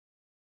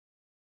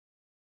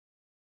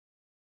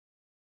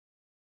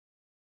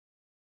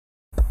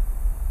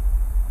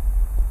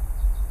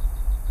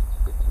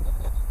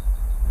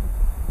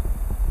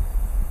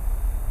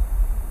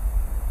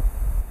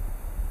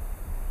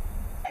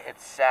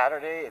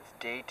Saturday, it's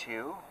day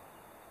 2.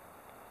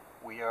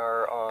 We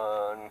are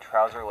on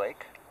Trouser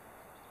Lake.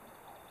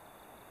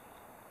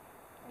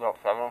 It's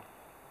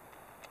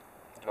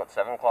about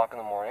 7 o'clock in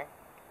the morning.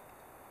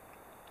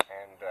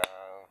 And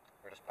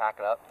we're just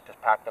packing up.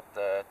 Just packed up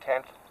the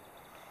tent.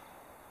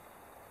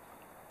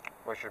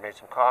 Richard made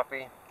some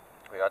coffee.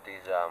 We got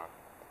these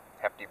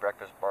hefty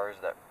breakfast bars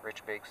that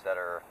Rich bakes that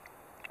are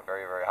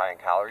very, very high in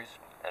calories.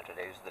 And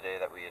today's the day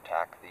that we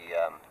attack the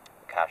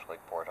Cache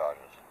Lake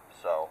Portages.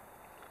 So,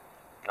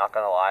 not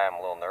gonna lie, I'm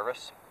a little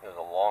nervous. It was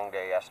a long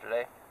day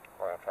yesterday.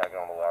 We're gonna try to get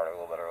on the water a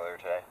little bit earlier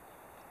today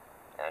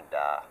and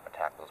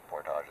attack those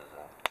portages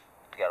and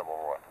get them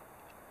over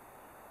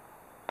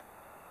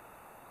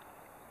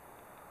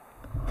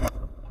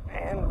with.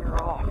 And we're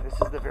off. This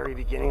is the very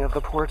beginning of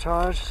the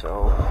portage,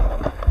 so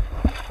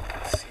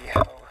let's see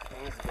how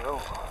things go.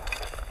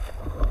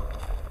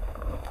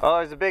 Oh,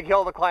 there's a big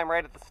hill to climb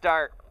right at the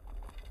start.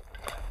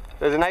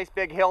 There's a nice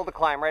big hill to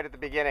climb right at the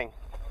beginning.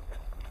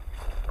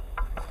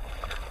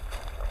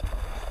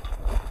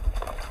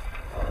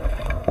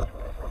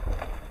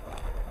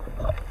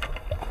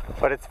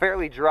 But it's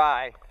fairly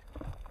dry.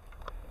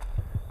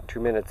 2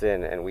 minutes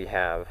in and we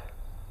have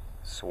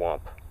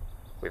swamp.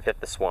 We've hit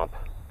the swamp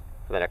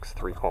for the next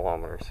 3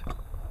 kilometers.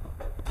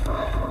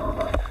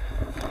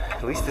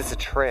 At least it's a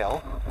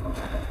trail.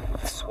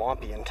 It's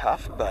swampy and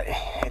tough, but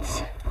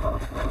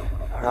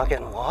we're not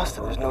getting lost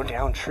and there's no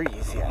downed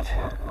trees yet.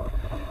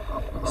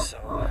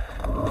 So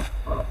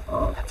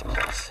that's a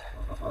plus.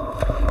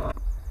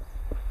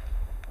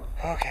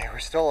 Okay, we're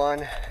still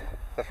on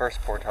the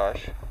first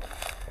portage.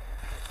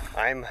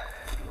 I'm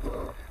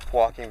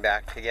walking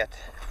back to get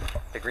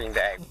the green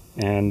bag.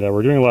 And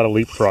we're doing a lot of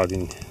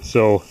leapfrogging.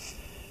 So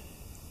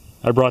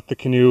I brought the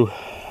canoe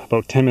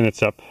about 10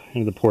 minutes up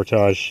into the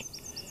portage,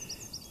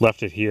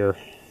 left it here,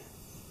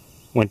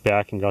 went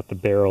back and got the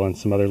barrel and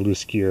some other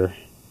loose gear,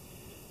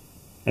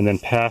 and then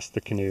passed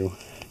the canoe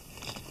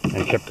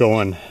and kept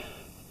going.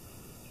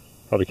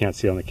 Probably can't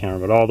see it on the camera,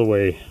 but all the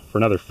way for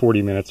another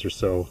 40 minutes or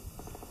so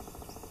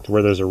to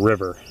where there's a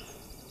river,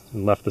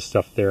 and left the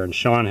stuff there. And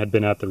Sean had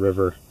been at the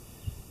river,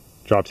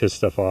 dropped his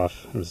stuff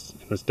off, it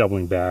was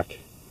doubling back.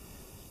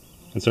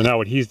 And so now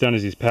what he's done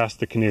is he's passed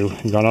the canoe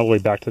and gone all the way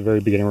back to the very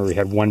beginning where we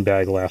had 1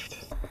 bag left.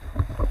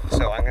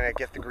 So I'm gonna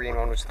get the green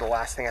one, which is the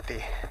last thing at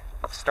the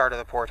start of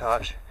the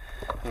portage,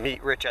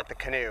 meet Rich at the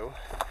canoe.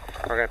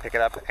 We're gonna pick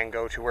it up and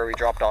go to where we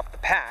dropped off the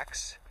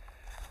packs,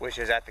 which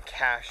is at the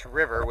Cache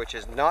River, which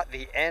is not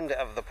the end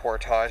of the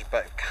portage,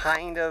 but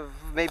kind of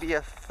maybe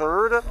a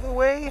third of the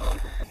way.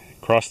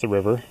 Cross the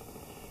river,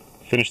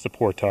 finish the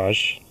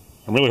portage.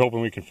 I'm really hoping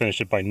we can finish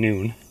it by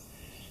noon,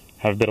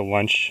 have a bit of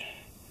lunch,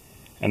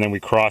 and then we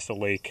cross the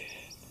lake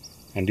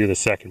and do the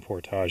second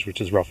portage,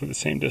 which is roughly the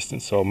same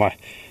distance. So my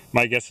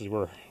guess is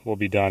we'll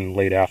be done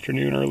late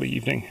afternoon, early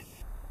evening.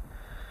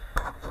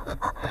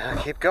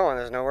 Keep going,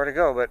 there's nowhere to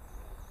go, but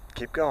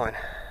keep going.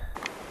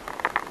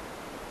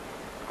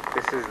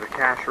 This is the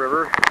Cache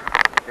River.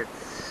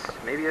 It's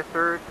maybe a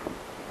third,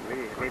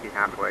 maybe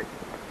halfway.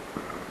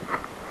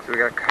 So we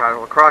gotta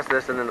cross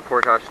this and then the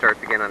portage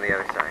starts again on the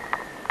other side.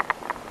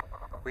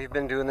 We've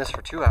been doing this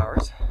for 2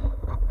 hours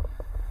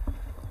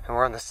and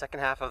we're on the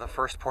second half of the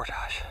first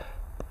portage.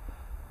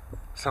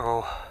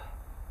 So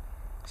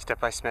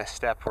step by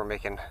step we're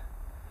making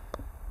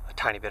a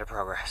tiny bit of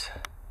progress.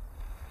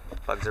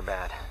 Bugs are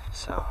bad,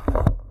 so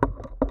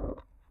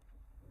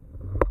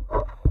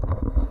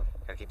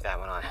gotta keep that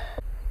one on.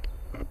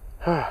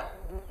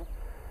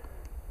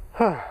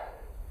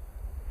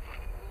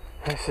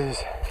 This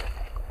is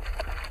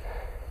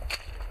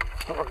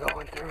what we're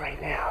going through right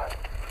now.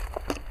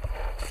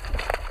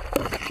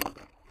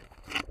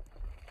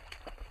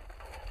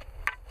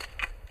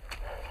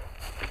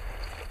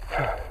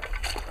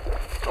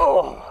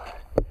 Oh.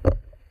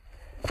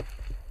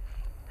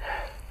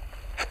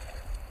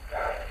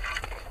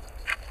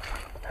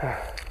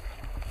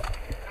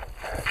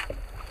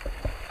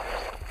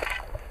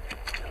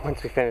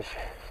 Once we finish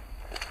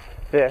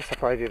this, I'll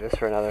probably do this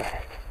for another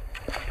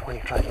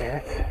 25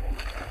 minutes. Then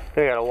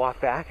we gotta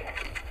walk back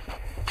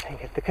and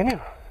get the canoe.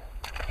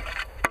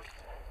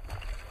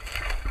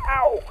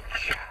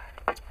 Ouch!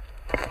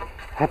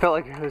 I felt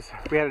like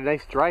we had a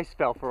nice dry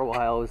spell for a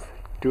while. It was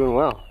doing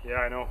well.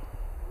 Yeah, I know.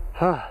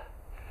 Huh.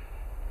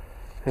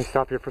 Let's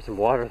stop here for some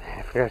water then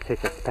if we gotta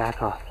take this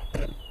back off.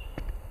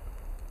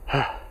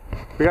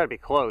 We gotta be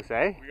close,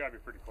 eh? We gotta be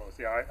pretty close.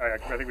 Yeah, I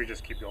think we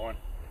just keep going.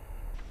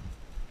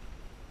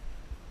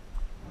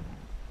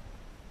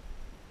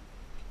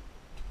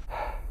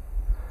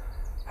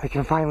 I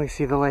can finally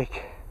see the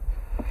lake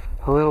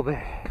a little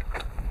bit.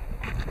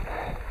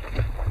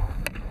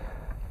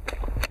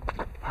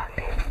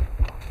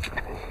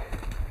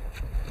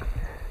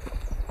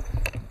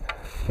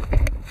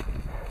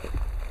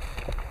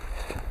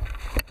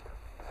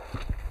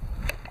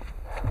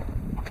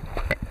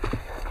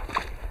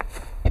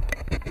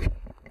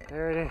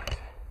 There it is.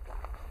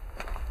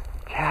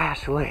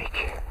 Cache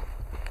Lake.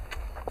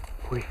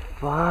 We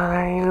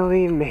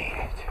finally made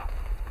it.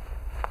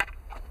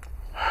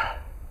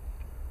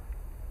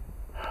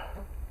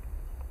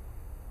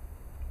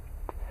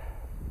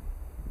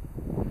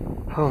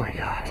 Oh my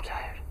god, I'm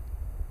tired.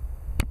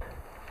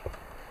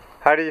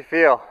 How do you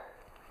feel?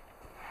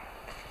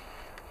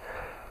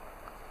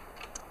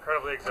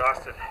 Incredibly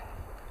exhausted.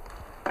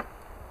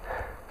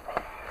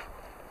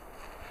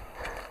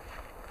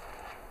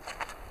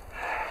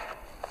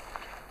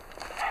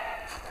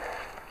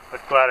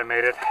 But glad I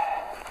made it.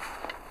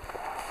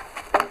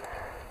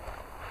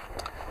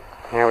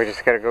 Now we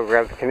just gotta go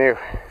grab the canoe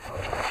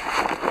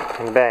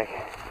and the bag.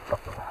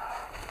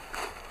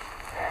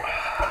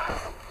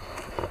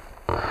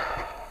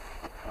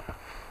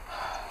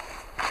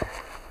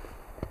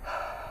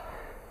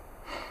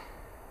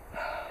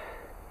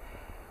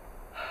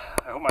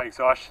 I hope my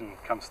exhaustion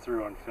comes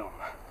through on film.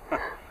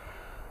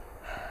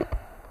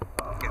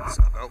 It's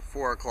about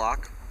 4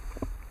 o'clock.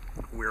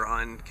 We're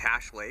on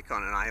Cache Lake,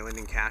 on an island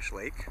in Cache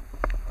Lake.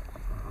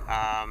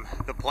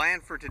 The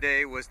plan for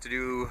today was to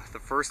do the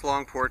first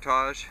long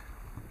portage,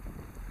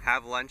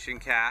 have lunch in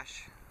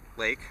Cache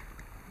Lake,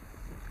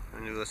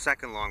 and do the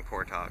second long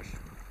portage.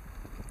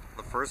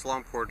 The first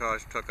long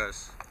portage took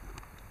us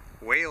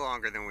way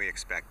longer than we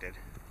expected.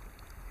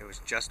 It was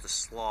just a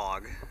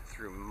slog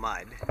through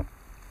mud,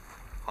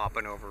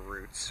 hopping over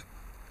roots.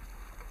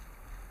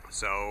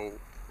 So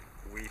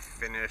we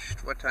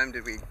finished, what time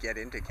did we get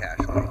into Cache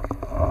Lake?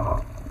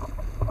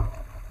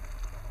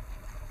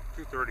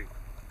 2:30.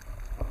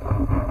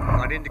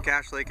 Got into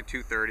Cache Lake at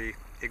 2:30,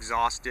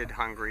 exhausted,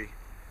 hungry,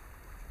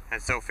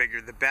 and so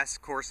figured the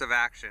best course of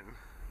action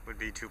would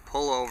be to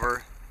pull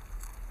over,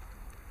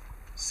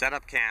 set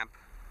up camp,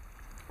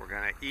 we're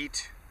gonna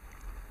eat,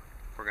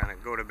 we're gonna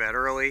go to bed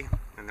early,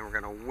 and then we're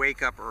gonna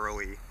wake up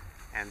early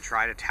and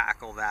try to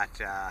tackle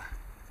that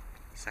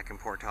second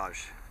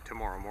portage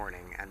tomorrow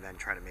morning, and then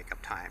try to make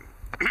up time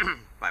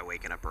by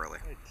waking up early.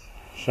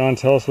 Sean,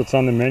 tell us what's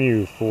on the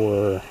menu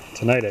for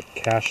tonight at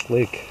Cache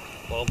Lake.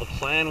 Well, the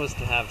plan was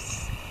to have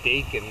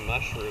steak and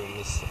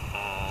mushrooms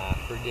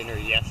for dinner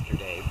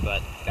yesterday,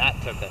 but that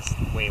took us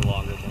way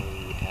longer than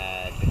we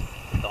had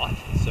thought.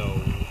 So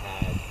we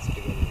had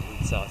spaghetti and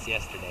wheat sauce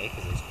yesterday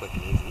because it was quick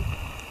and easy.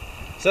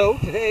 So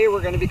today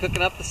we're going to be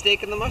cooking up the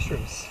steak and the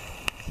mushrooms.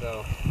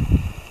 So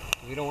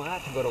we don't want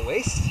that to go to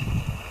waste.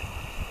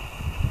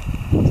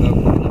 So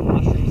cooking up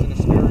mushrooms and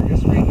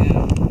asparagus right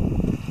now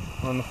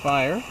on the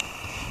fire.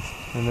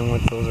 And then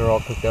once those are all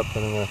cooked up,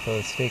 then I'm going to throw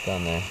the steak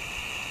on there.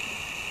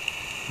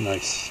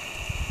 Nice.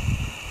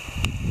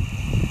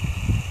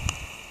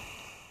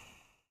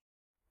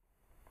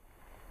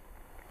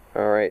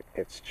 Alright,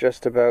 it's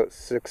just about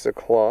 6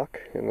 o'clock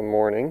in the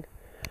morning.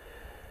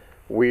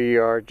 We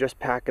are just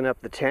packing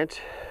up the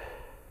tent.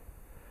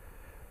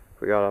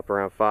 We got up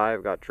around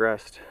 5, got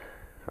dressed,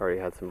 already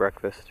had some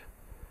breakfast.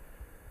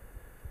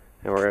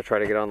 And we're going to try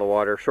to get on the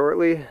water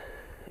shortly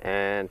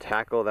and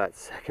tackle that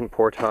second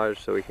portage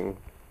so we can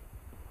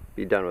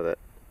be done with it.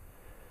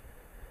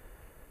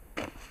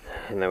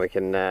 And then we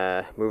can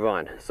move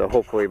on. So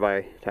hopefully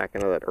by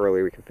tackling that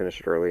early, we can finish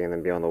it early and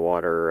then be on the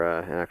water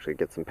and actually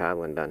get some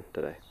paddling done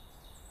today.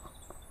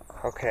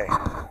 Okay,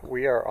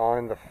 we are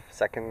on the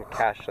second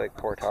Cache Lake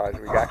Portage.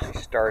 We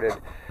actually started,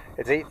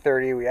 it's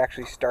 8:30, we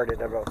actually started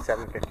about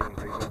 7:15,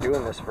 so we've been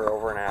doing this for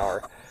over an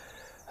hour.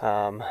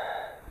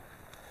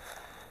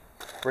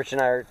 Rich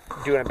and I are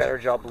doing a better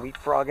job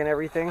leapfrogging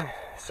everything,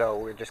 so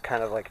we're just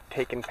kind of like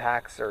taking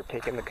packs or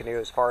taking the canoe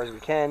as far as we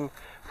can,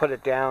 put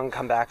it down,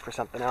 come back for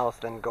something else,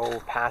 then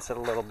go pass it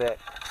a little bit,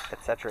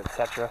 etc.,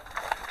 etc.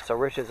 So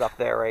Rich is up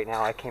there right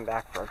now. I came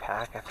back for a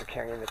pack after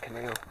carrying the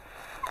canoe.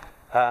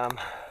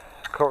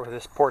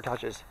 This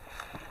portage is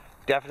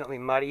definitely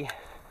muddy,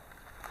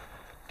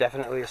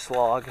 definitely a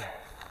slog,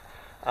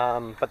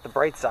 but the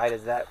bright side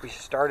is that we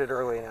started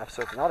early enough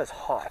so it's not as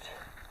hot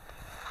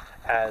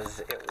as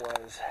it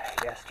was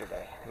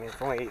yesterday. I mean,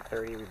 it's only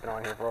 8:30, we've been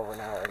on here for over an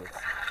hour and it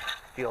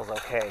feels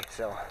okay,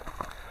 so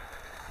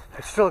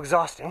it's still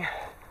exhausting.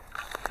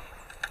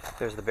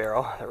 There's the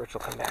barrel that Rich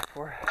will come back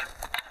for.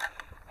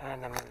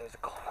 And I mean,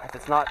 if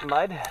it's not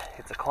mud,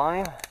 it's a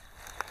climb.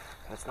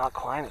 If it's not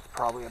climb, it's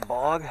probably a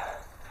bog.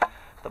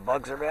 The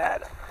bugs are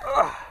bad.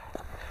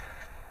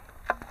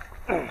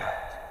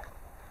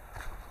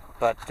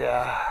 But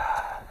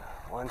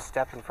one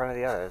step in front of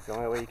the other is the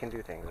only way you can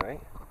do things, right?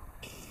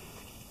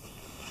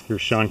 Here's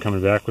Sean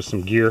coming back with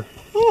some gear.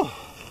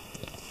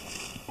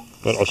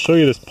 But I'll show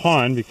you this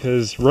pond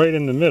because right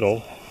in the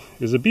middle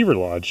is a beaver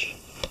lodge.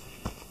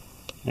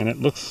 And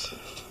it looks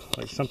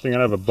like something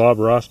out of a Bob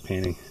Ross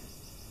painting.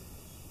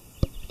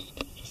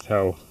 Just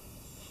how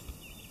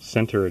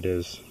center it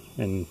is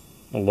and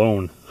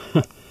alone.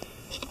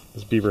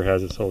 This beaver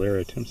has its whole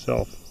area to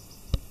himself.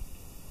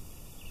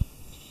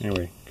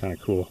 Anyway, kind of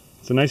cool.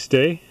 It's a nice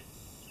day.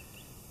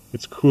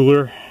 It's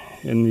cooler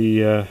in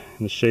the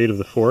shade of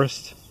the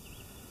forest.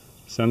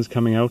 Sun's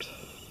coming out.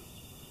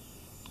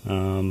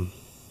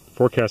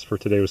 Forecast for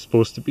today was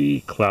supposed to be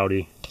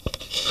cloudy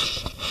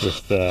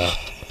with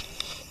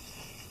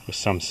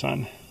some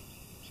sun.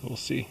 So we'll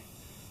see.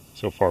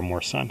 So far,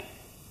 more sun.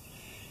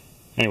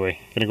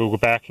 Anyway, gonna go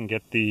back and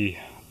get the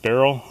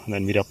barrel and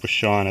then meet up with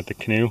Sean at the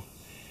canoe.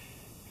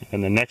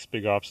 And the next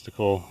big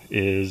obstacle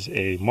is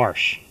a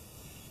marsh.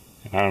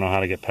 And I don't know how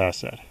to get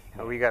past that.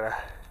 and we gotta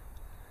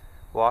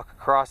walk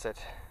across it.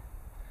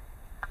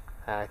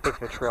 And I think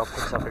the trail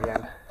picks up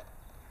again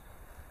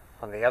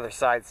on the other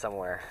side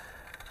somewhere.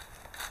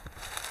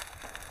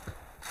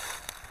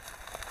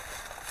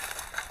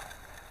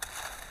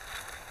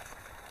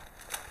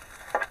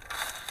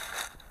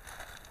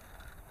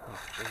 Oh,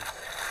 jeez.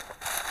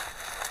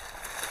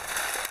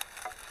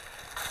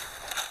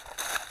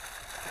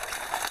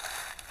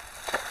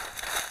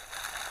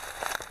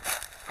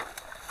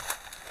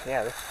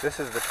 Yeah, this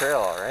is the trail,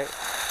 all right.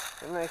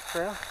 Isn't it a nice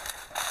trail?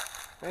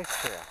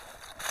 Nice trail.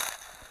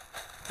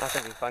 Not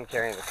gonna be fun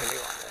carrying the canoe on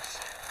this.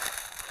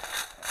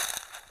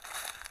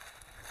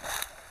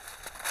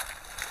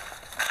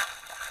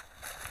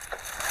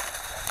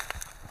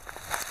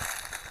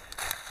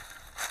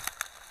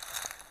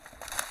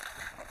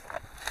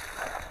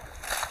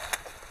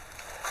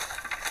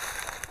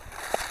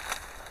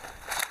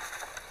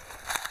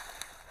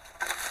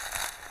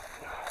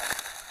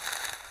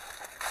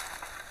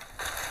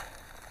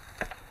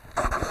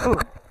 Whew.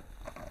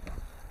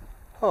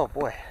 Oh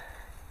boy.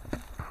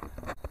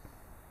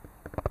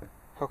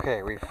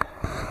 Okay, we've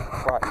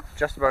brought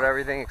just about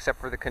everything except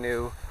for the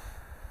canoe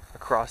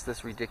across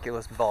this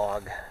ridiculous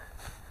bog.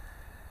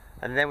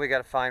 And then we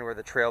gotta find where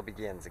the trail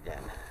begins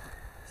again.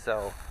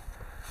 So,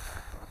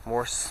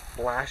 more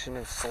splashing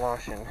and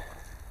sloshing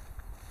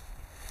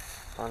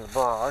on the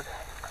bog.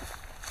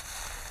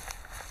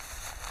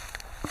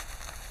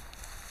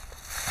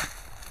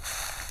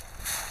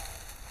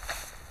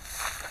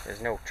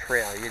 There's no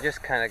trail. You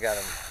just kind of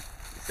gotta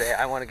say,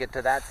 I want to get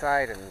to that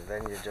side, and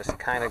then you just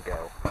kind of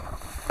go.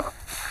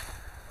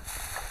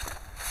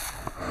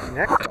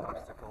 Next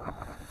obstacle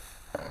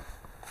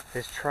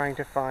is trying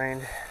to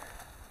find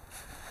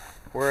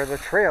where the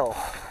trail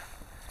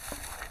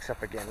picks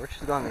up again. Rich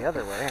has gone the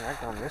other way, and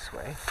I've gone this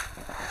way.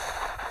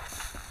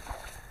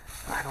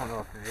 I don't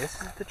know if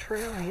this is the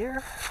trail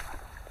here.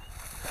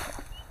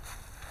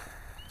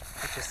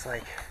 It's just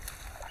like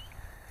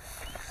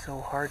so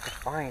hard to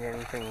find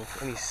anything,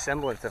 any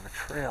semblance of a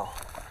trail.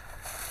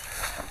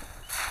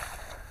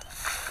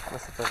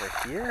 Unless it's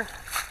over here.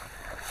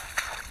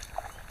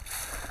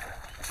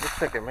 Looks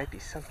like there might be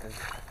something.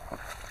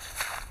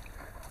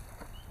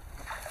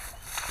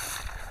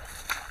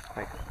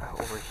 Like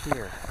over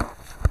here.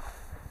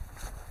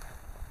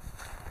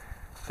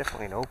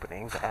 Definitely an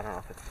opening, but I don't know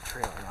if it's the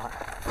trail or not.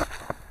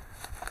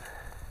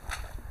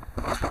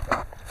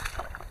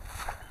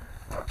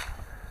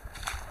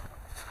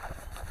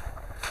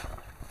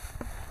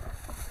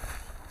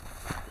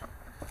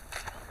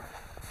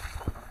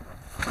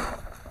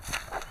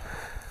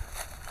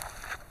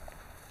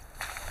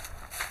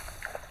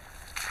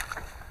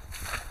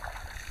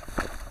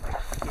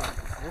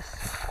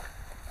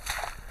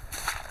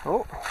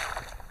 Oh,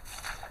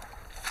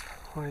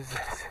 what is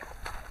this?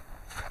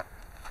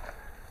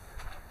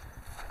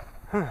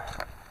 Huh.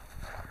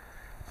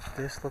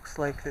 This looks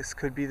like this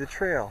could be the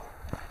trail.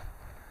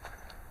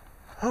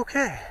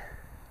 Okay.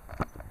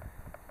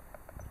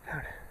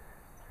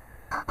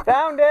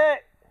 Found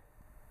it!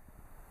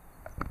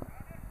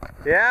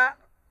 Yeah.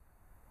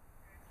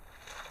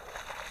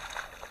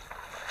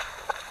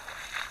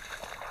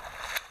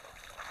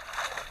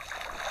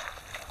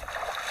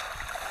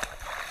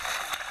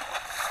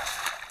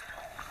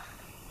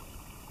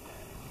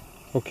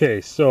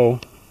 Okay, so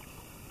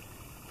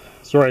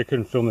sorry I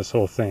couldn't film this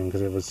whole thing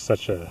because it was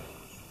such a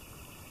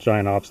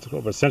giant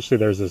obstacle, but essentially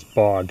there's this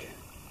bog.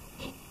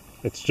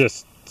 It's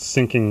just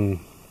sinking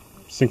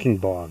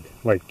bog.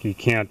 Like you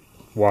can't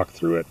walk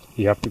through it.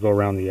 You have to go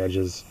around the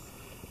edges.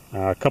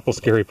 A couple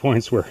scary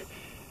points where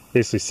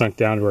basically sunk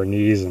down to our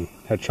knees and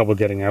had trouble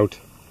getting out.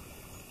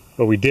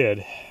 But we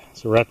did,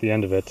 so we're at the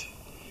end of it.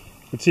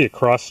 You can see a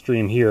cross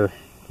stream here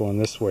going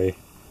this way.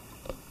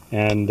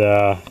 And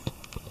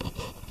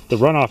the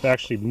runoff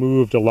actually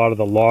moved a lot of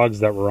the logs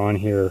that were on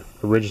here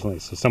originally.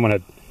 So someone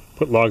had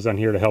put logs on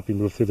here to help you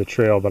move through the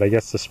trail, but I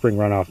guess the spring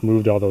runoff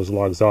moved all those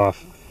logs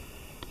off,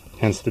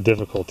 hence the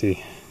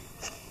difficulty.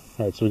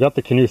 All right, so we got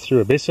the canoe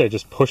through it. Basically, I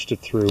just pushed it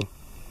through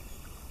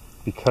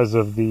because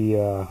of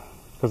the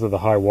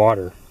high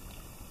water.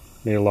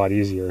 Made it a lot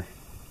easier.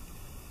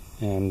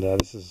 And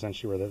this is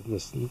essentially where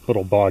this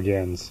little bog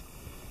ends.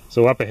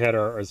 So up ahead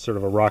is sort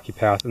of a rocky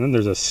path, and then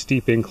there's a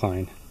steep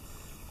incline.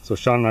 So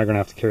Sean and I are going to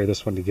have to carry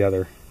this one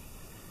together.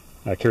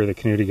 Carry the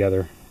canoe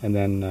together, and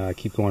then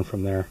keep going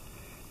from there.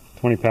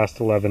 20 past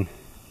 11.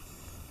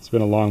 It's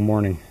been a long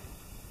morning.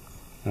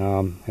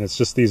 And it's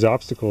just these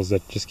obstacles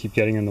that just keep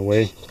getting in the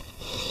way.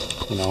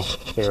 You know,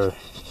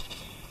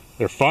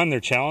 they're fun,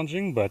 they're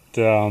challenging, but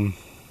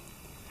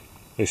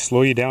they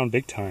slow you down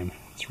big time.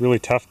 It's really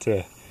tough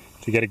to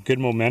get a good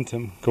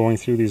momentum going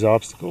through these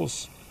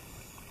obstacles.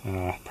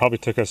 Probably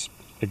took us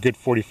a good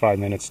 45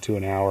 minutes to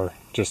an hour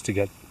just to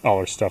get all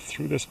our stuff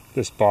through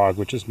this bog,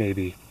 which is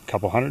maybe a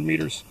couple 100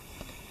 meters.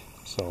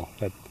 So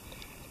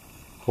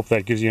hope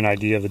that gives you an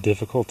idea of the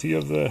difficulty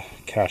of the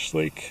Cache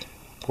Lake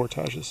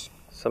Portages.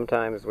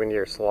 Sometimes when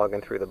you're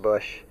slogging through the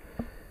bush,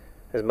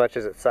 as much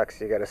as it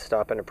sucks, you gotta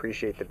stop and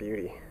appreciate the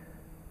beauty.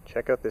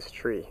 Check out this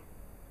tree.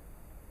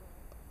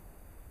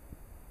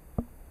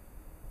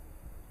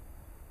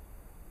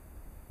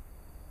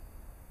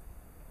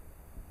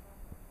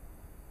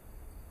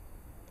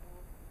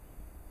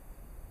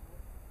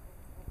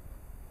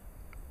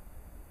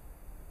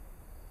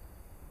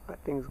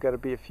 thing's got to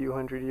be a few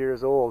hundred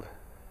years old.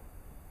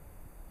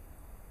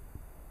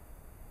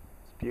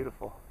 It's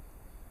beautiful.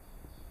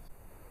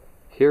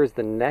 Here's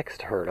the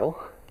next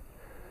hurdle.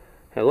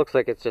 It looks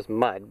like it's just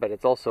mud, but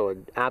it's also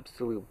an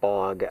absolute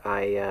bog.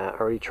 I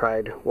already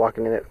tried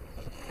walking in it,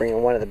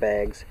 bringing one of the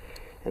bags,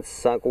 and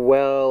sunk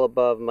well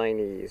above my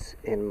knees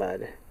in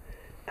mud.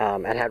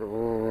 And had a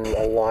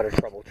lot of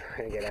trouble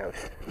trying to get out.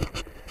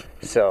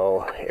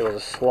 So it was a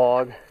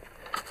slog.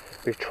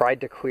 We've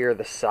tried to clear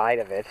the side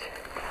of it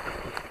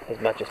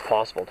as much as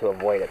possible to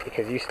avoid it,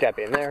 because you step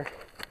in there,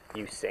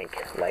 you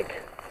sink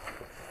like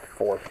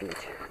 4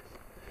 feet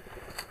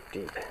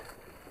deep.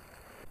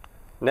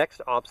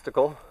 Next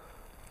obstacle.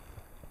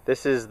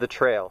 This is the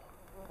trail.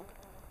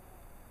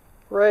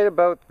 Right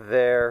about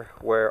there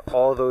where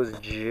all those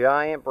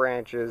giant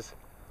branches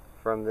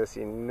from this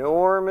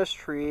enormous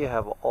tree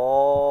have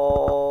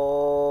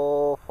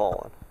all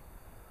fallen.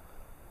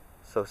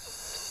 So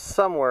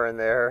somewhere in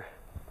there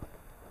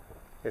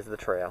is the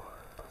trail.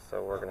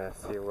 So we're gonna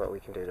see what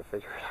we can do to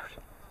figure it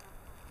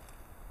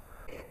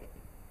out.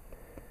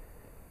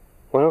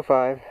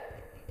 105.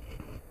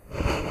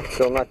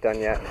 Still not done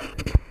yet.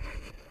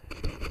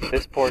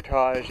 This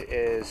portage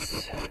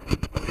is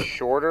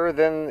shorter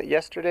than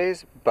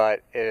yesterday's,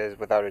 but it is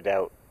without a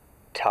doubt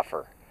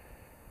tougher.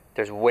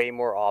 There's way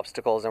more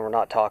obstacles, and we're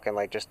not talking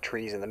like just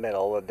trees in the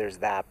middle. There's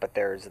that, but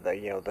there's the,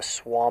 you know, the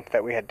swamp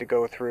that we had to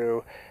go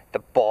through, the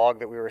bog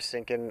that we were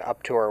sinking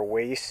up to our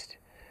waist.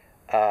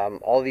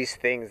 All these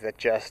things that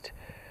just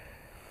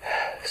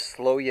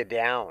slow you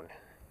down.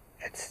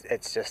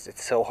 It's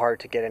so hard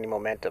to get any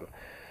momentum.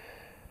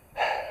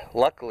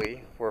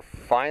 Luckily, we're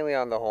finally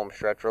on the home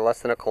stretch. We're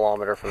less than a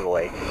kilometer from the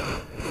lake,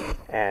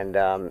 and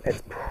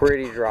it's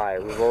pretty dry.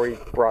 We've already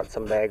brought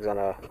some bags on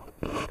a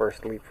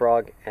first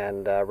leapfrog,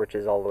 and Rich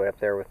is all the way up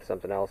there with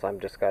something else. I'm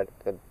just got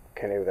the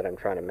canoe that I'm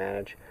trying to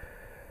manage,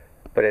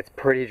 but it's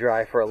pretty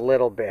dry for a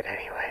little bit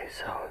anyway.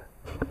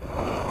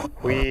 So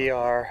we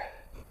are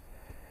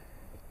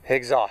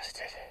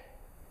exhausted,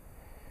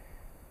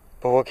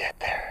 but we'll get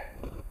there.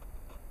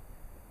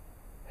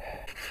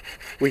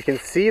 We can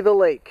see the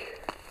lake.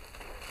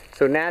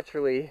 So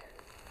naturally,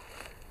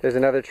 there's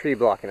another tree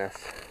blocking us.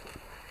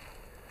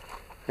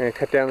 We're gonna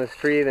cut down this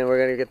tree, then we're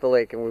gonna get the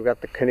lake, and we've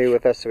got the canoe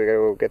with us, so we gotta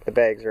go get the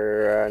bags.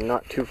 We're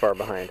not too far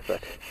behind,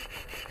 but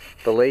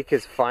the lake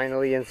is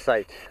finally in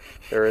sight.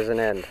 There is an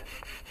end.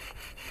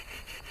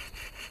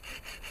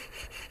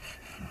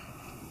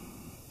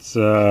 It's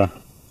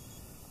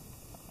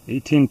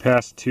 18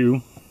 past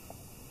 2.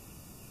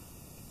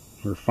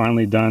 We're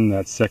finally done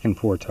that second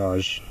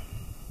portage.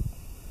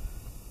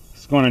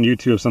 It's going on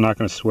YouTube, so I'm not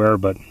going to swear,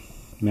 but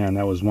man,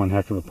 that was one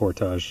heck of a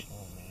portage. Oh,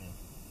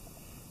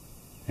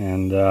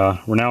 And man.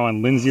 we're now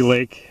on Lindsay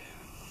Lake.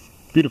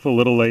 Beautiful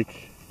little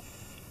lake.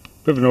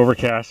 Bit of an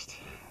overcast.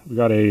 We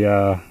got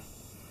a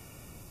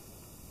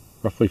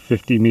roughly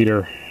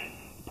 50-meter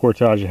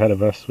portage ahead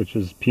of us, which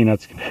is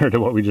peanuts compared to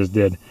what we just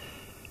did.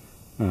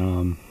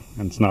 And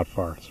it's not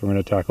far, so we're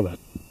going to tackle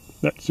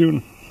that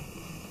soon.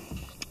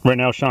 Right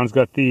now, Sean's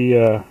got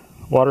the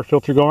water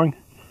filter going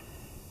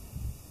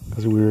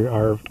because we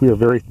are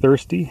very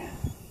thirsty.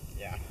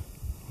 Yeah.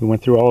 We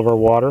went through all of our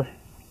water,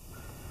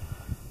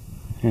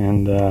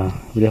 and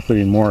we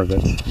definitely need more of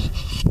it.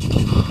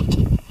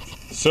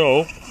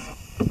 So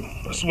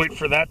let's wait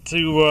for that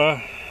to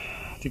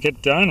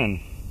get done and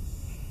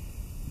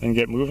then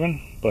get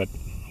moving. But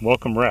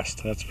welcome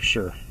rest, that's for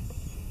sure.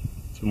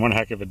 It's been one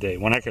heck of a day,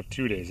 one heck of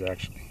 2 days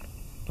actually.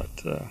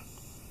 But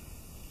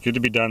good to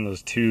be done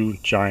those two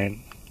giant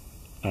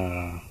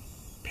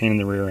pain in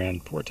the rear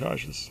end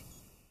portages.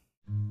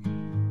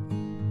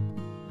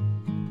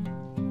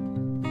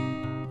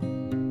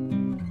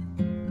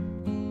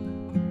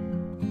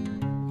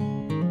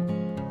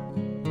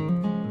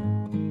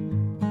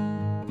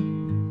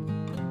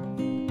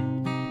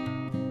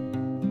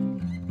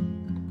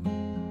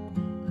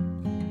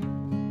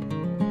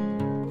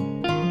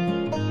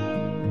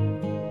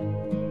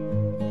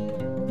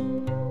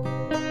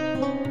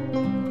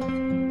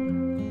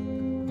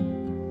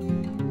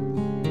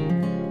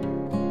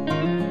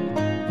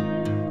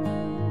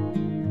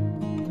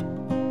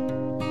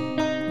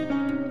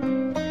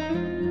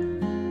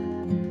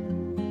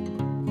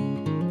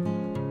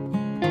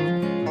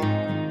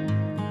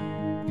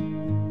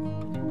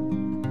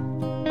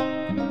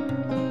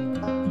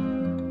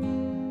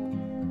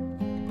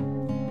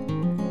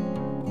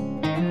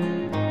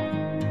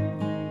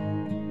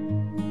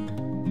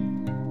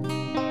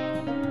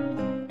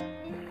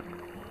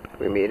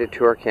 We made it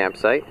to our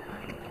campsite.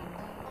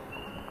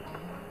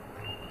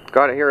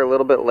 Got here a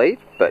little bit late,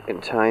 but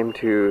in time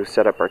to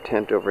set up our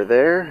tent over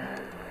there,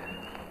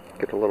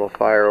 get a little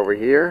fire over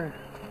here,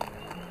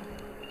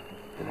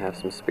 and have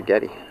some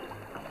spaghetti.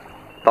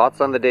 Thoughts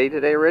on the day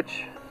today,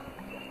 Rich?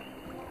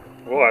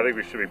 Well, I think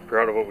we should be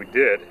proud of what we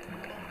did.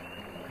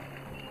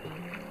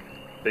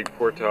 Big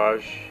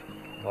portage,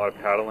 a lot of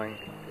paddling.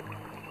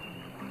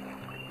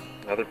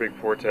 Another big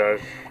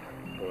portage,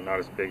 though not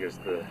as big as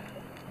the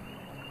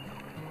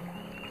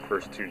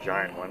first two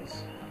giant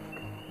ones.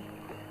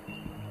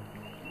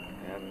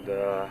 And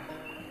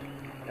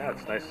Yeah,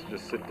 it's nice to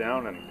just sit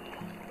down and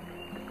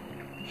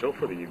chill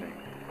for the evening.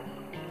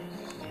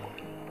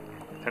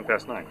 It's 10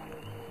 past 9.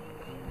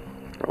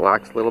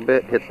 Relax a little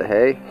bit, hit the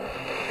hay.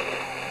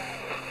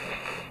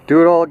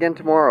 Do it all again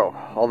tomorrow.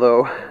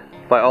 Although,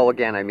 by all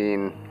again, I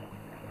mean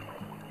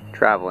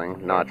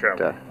traveling, not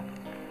traveling.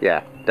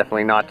 Yeah,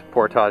 definitely not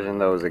portaging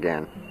those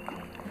again.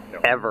 No.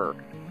 Ever.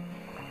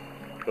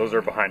 Those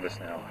are behind us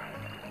now.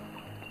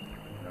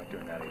 We're not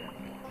doing that again.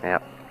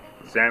 Yep.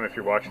 Sam, if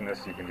you're watching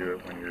this, you can do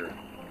it when you're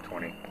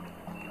 20.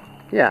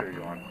 Yeah. Sure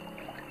you want.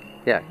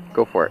 Yeah,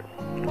 go for it.